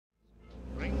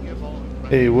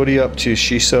Hey, what are you up to,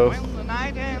 Shiso?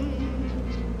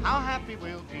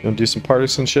 You wanna do some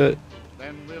partisan shit?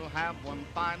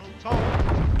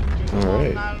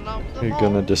 Alright. You're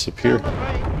gonna disappear.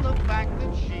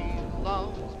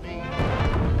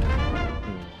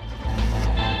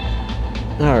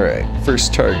 Alright,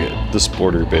 first target, this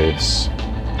border base.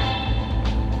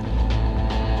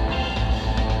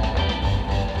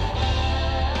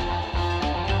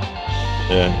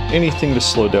 And anything to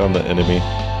slow down the enemy.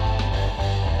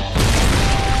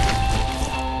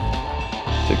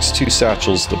 Takes 2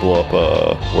 satchels to blow up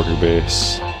a border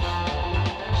base.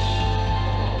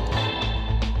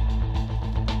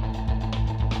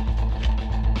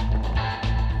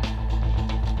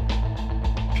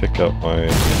 Pick up my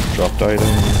dropped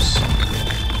items.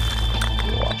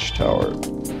 Watchtower.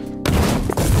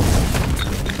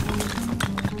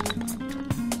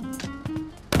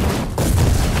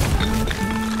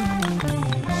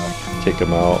 Take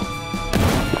him out.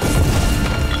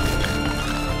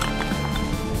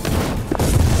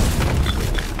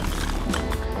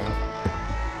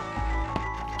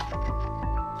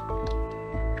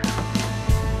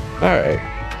 Alright,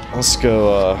 let's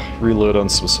go reload on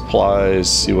some supplies,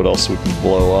 see what else we can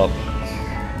blow up.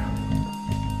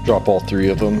 Drop all 3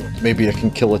 of them. Maybe I can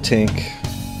kill a tank.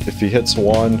 If he hits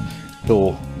one,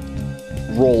 he'll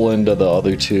roll into the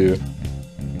other 2.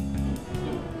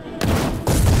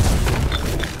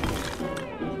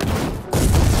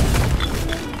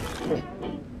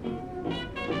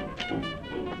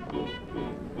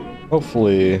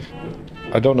 Hopefully,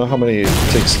 I don't know how many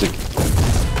it takes to...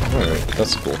 Alright,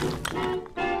 that's cool.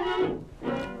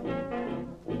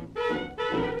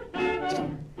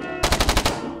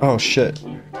 Oh shit, you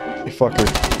fucker.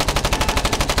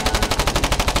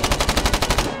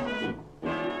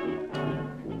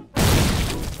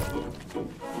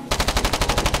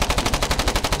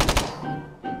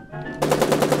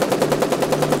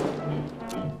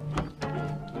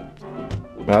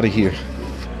 I'm out of here.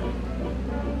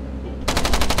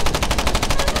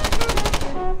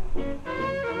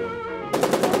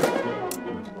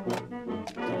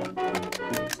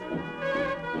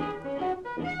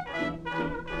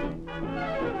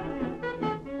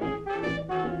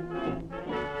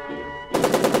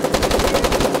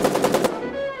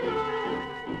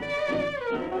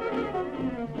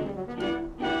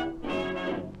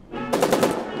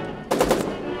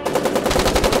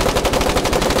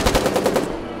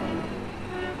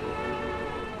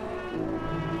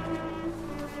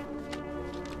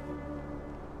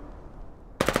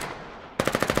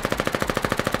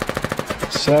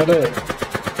 Is that it?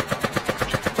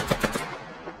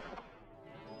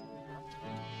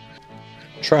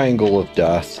 Triangle of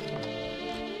Death.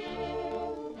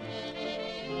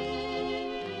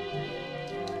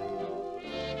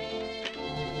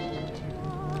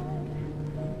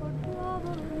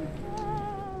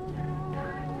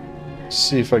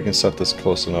 See if I can set this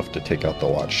close enough to take out the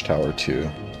Watchtower too.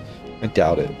 I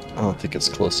doubt it. I don't think it's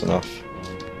close enough.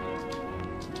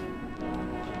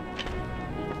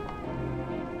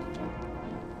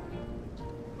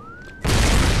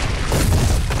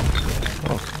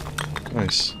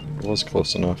 Nice. It was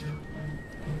close enough.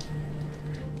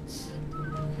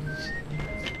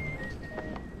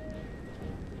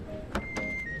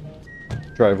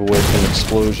 Drive away from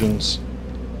explosions.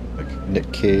 Like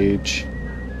Nick Cage.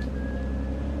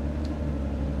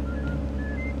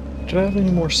 Did I have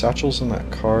any more satchels in that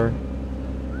car?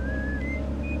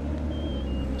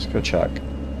 Let's go check.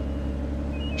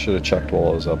 Should have checked while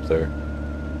I was up there.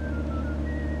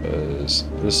 Because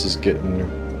this is getting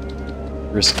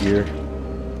riskier.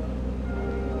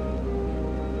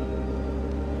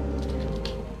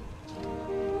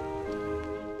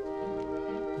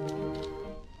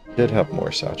 Did have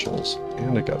more satchels,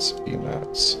 and I got some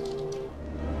EMATs.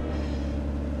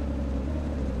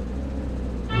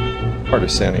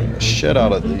 Partisaning the shit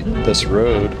out of this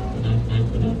road.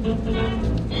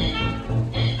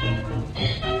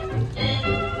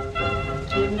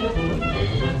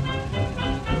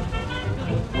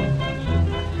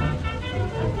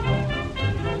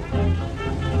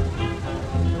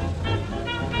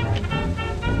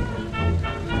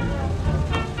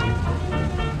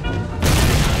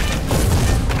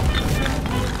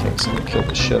 Tank's gonna kill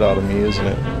the shit out of me, isn't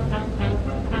it?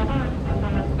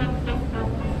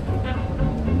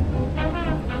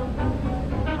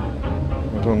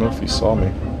 I don't know if he saw me.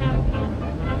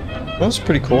 That was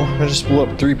pretty cool. I just blew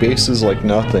up 3 bases like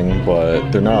nothing,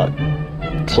 but they're not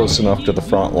close enough to the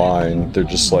front line. They're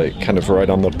just like kind of right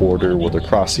on the border where they're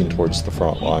crossing towards the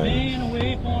front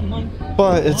line.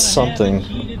 But it's something.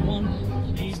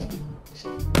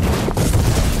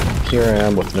 Here I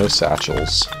am with no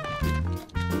satchels.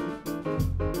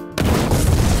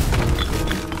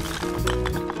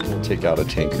 take out a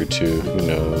tank or two, who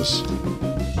knows.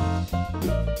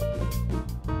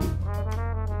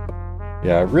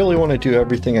 Yeah, I really want to do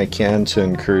everything I can to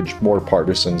encourage more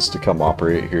partisans to come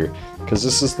operate here, because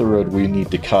this is the road we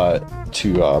need to cut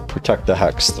to protect the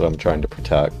hex that I'm trying to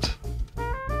protect.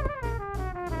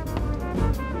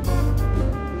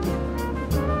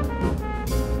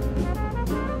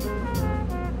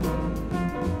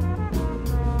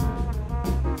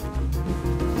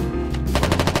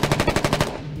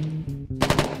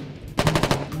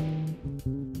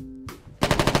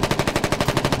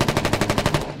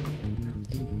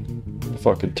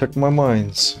 Fucking took my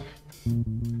mines.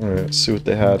 Alright, let's see what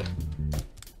they had.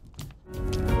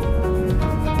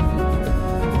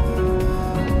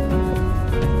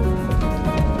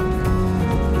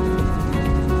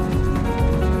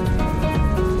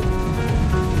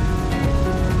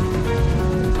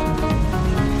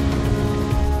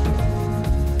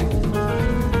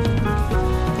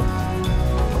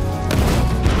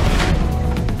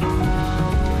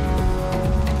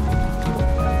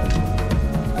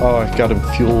 Oh, I got him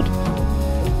fueled.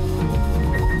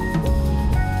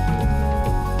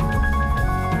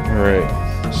 Alright,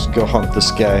 let's go hunt this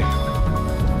guy.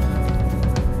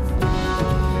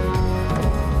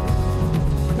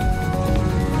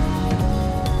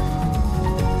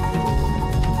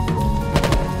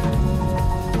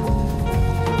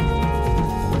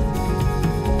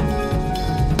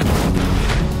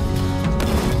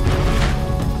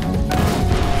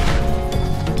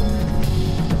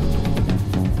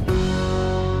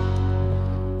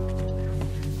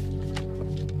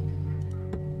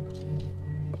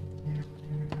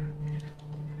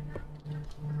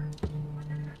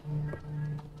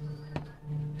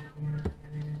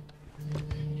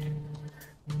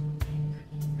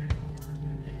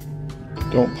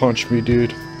 Don't punch me,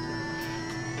 dude.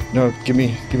 No, give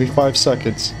me 5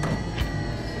 seconds.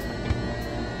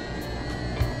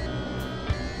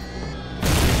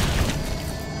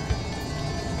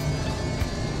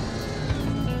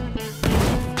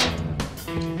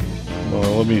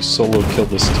 Well, let me solo kill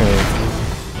this tank.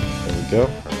 There we go.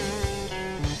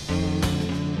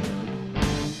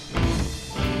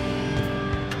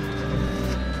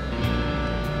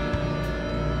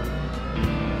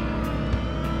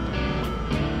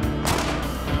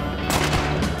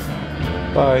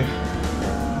 Bye.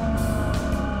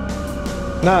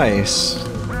 Nice.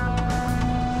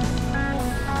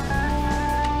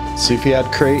 See if he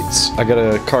had crates. I got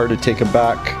a car to take him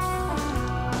back.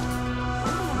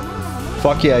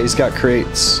 Fuck yeah, he's got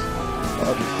crates.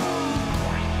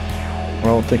 I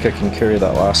don't think I can carry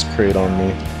that last crate on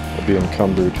me. I'll be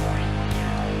encumbered.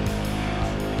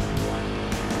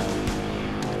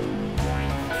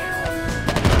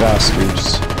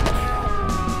 Bastards.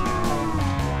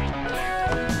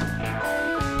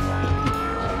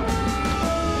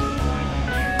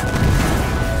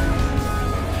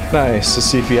 Nice, let's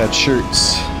see if he had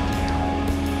shirts.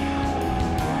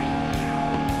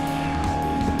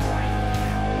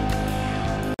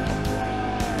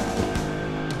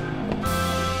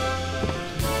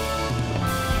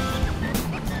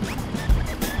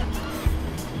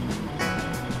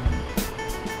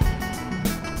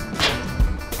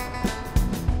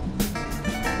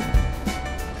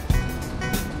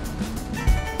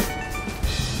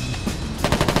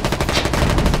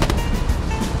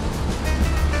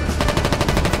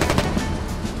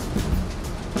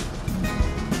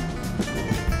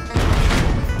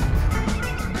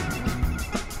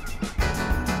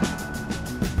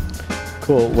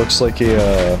 Cool, looks like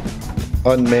a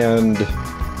unmanned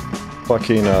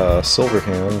fucking silver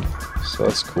hand, so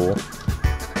that's cool.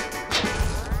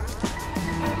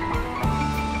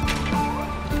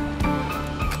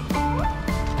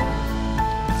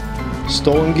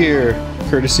 Stolen gear,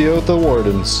 courtesy of the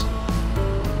wardens.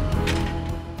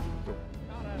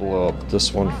 Blow up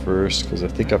this one first, because I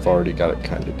think I've already got it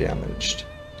kind of damaged.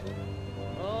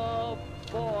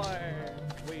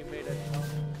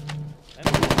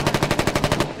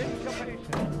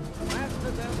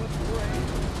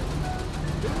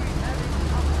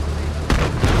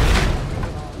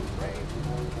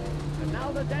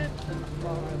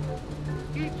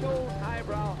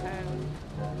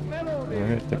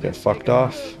 Alright, I think I fucked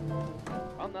off.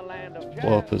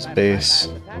 Blow up his base.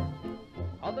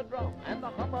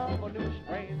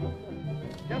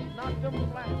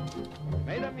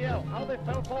 Made them yell how they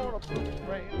fell for a blue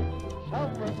strain.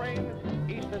 South refrain,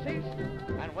 east is east,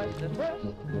 and west is west.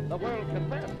 The world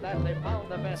confessed that they found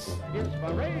the best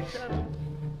inspiration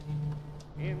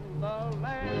in the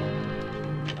land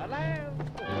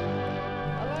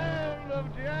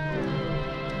of giants.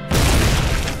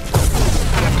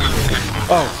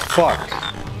 Oh, fuck.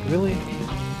 Really?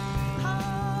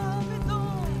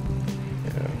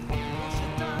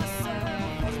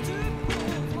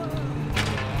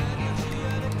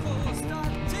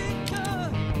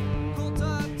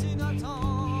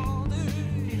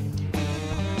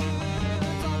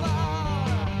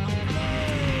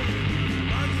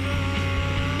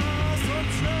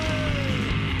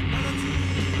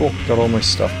 Cool, got all my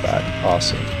stuff back.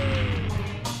 Awesome.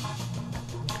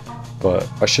 But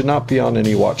I should not be on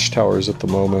any watchtowers at the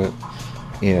moment,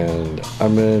 and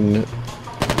I'm in a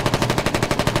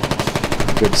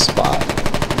good spot.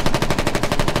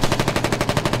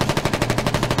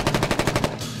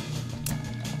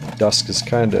 Dusk is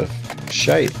kind of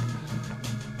shite.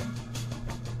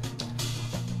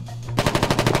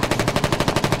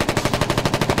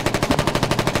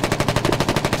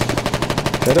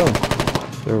 Head on.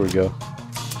 There we go.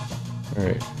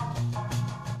 Alright.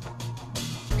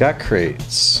 Got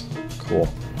crates. Cool.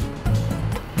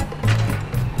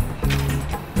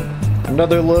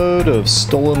 Another load of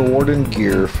stolen Warden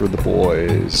gear for the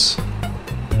boys.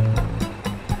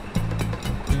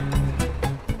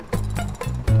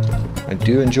 I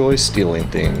do enjoy stealing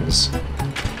things.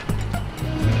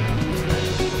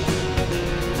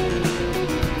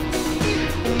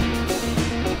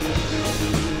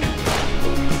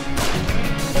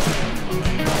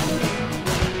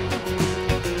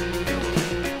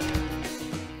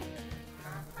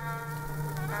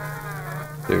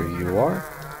 There you are.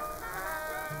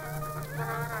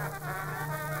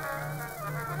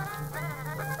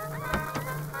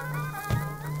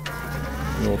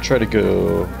 And we'll try to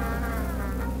go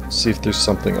see if there's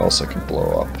something else I can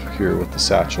blow up here with the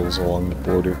satchels along the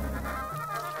border.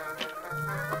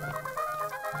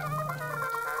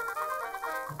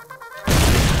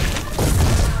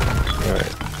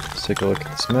 Alright, let's take a look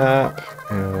at this map,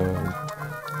 and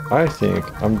I think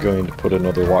I'm going to put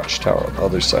another watchtower on the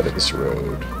other side of this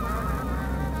road.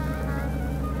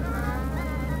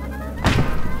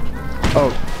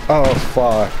 Oh,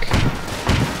 fuck.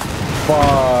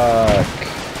 Fuck.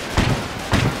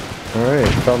 Alright,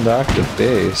 found the active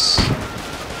base.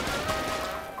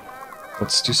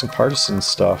 Let's do some partisan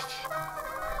stuff.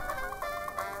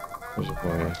 There's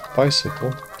my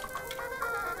bicycle.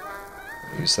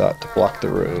 Use that to block the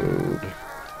road.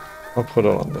 I'll put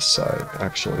it on this side,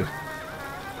 actually.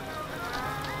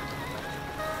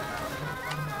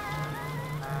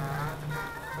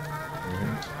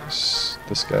 Alright,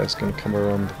 this guy's gonna come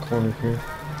around the corner here.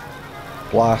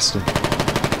 Blast him.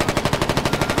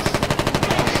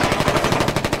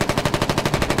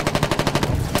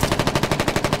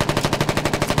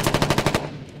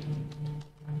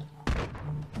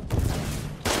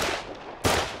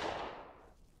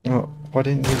 Oh, why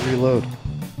didn't you reload?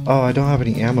 Oh, I don't have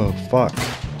any ammo. Fuck.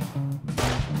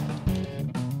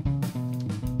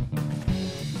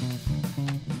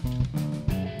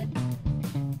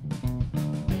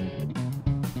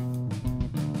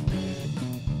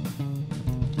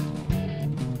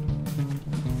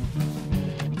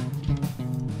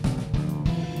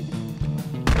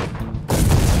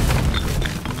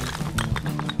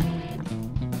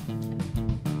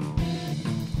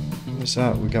 What's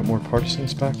that? We got more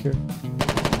partisans back here?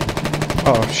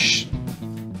 Oh, shh.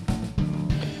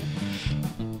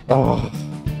 Oh.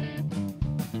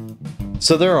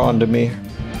 So they're on to me.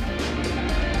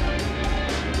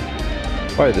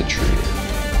 By the tree.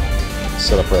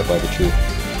 Set up right by the tree.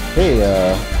 Hey,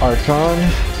 Archon.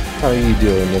 How are you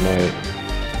doing tonight?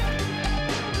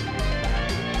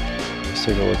 Let's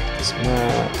take a look at this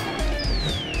map.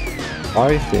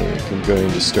 I think I'm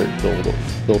going to start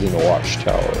building a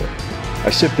watchtower. I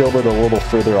should build it a little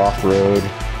further off-road,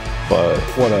 but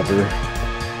whatever.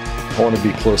 I want to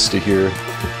be close to here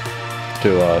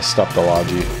to stop the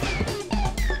Logi.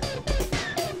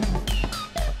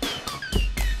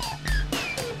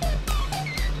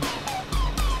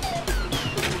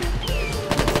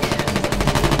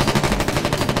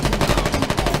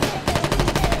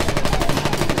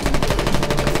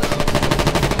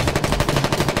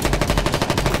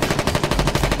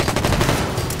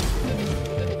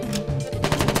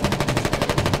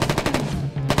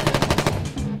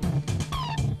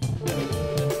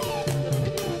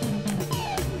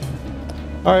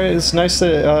 Alright, it's nice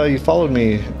that you followed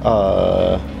me,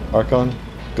 Archon.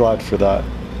 Glad for that.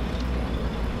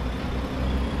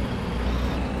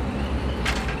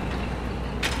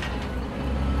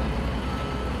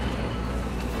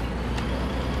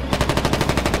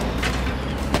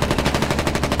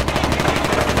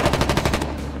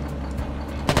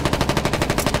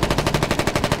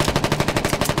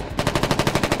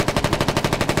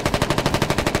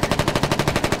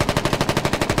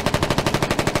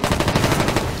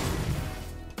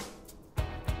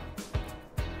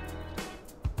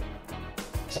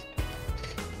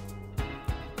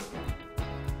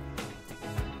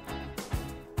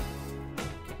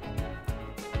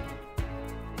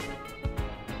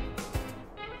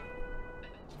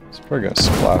 We're gonna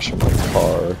splash on my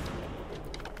car.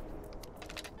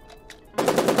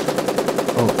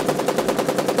 Oh.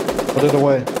 Put it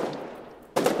away.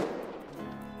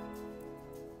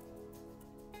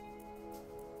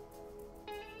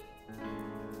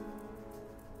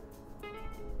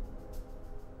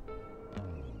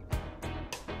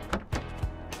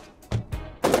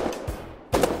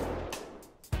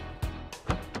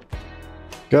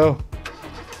 Go.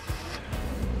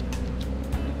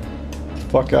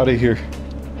 Fuck out of here.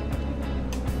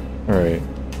 Alright.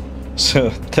 So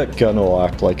that gun will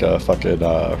act like a fucking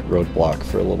roadblock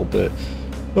for a little bit.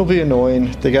 It'll be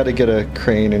annoying. They gotta get a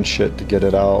crane and shit to get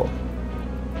it out.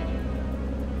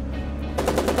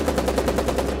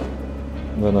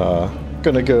 And then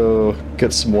gonna go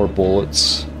get some more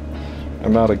bullets.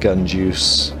 I'm out of gun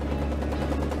juice.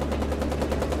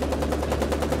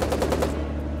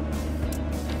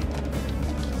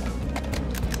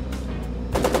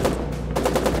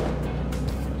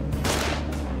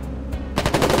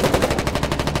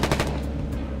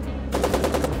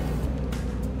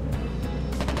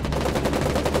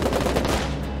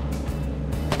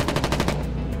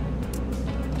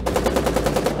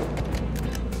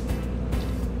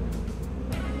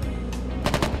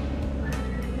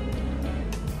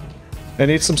 I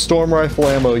need some storm rifle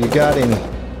ammo. You got any?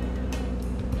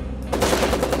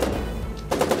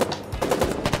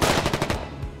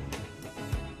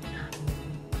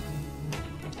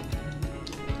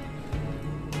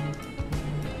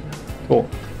 Cool.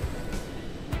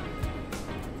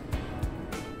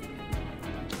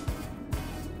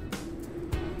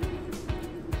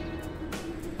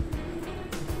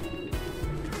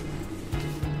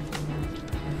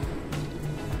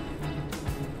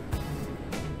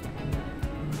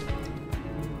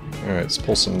 Alright, let's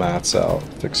pull some mats out,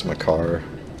 fix my car.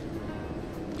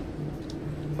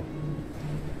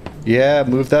 Yeah,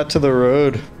 move that to the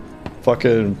road.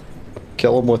 Fucking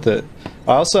kill him with it.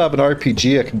 I also have an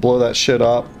RPG, I can blow that shit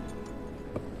up.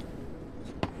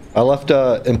 I left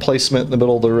a emplacement in the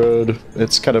middle of the road.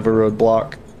 It's kind of a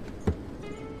roadblock.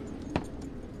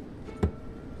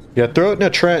 Yeah, throw it in a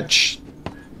trench.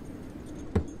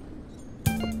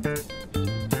 I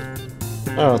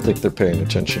don't think they're paying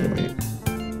attention to me.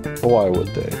 Why would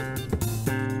they?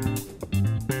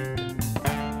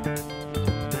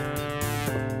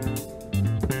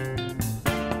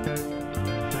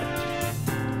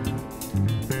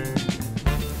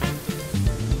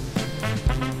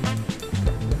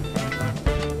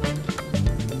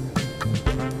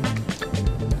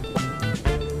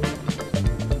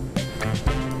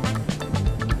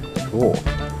 Cool.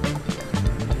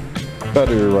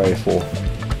 Better rifle.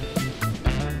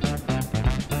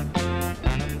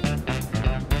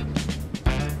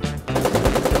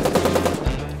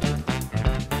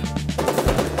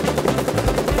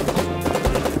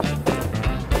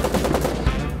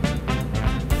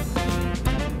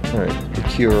 Alright,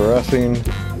 procure roughing.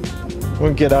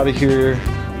 We'll get out of here.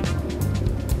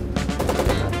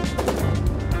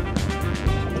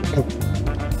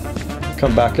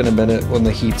 Come back in a minute when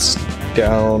the heat's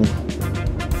down.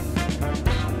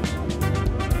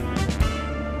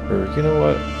 Or, you know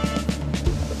what?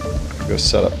 I'll go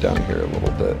set up down here a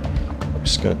little bit. I'm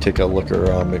just gonna take a look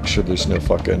around, make sure there's no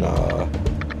fucking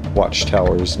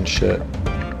watchtowers and shit.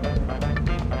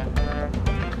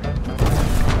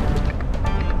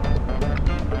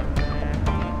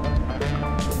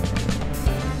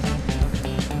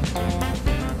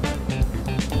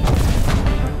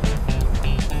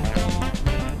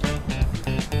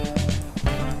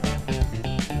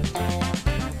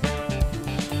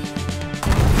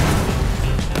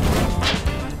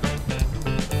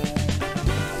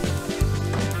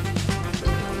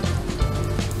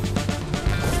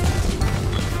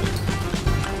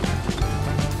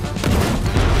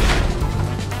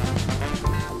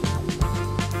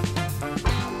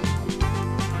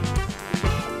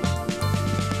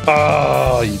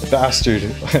 Oh, you bastard.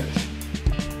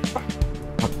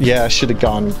 Yeah, I should have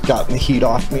gotten the heat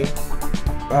off me.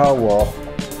 Oh well.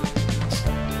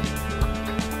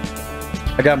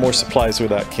 I got more supplies where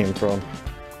that came from.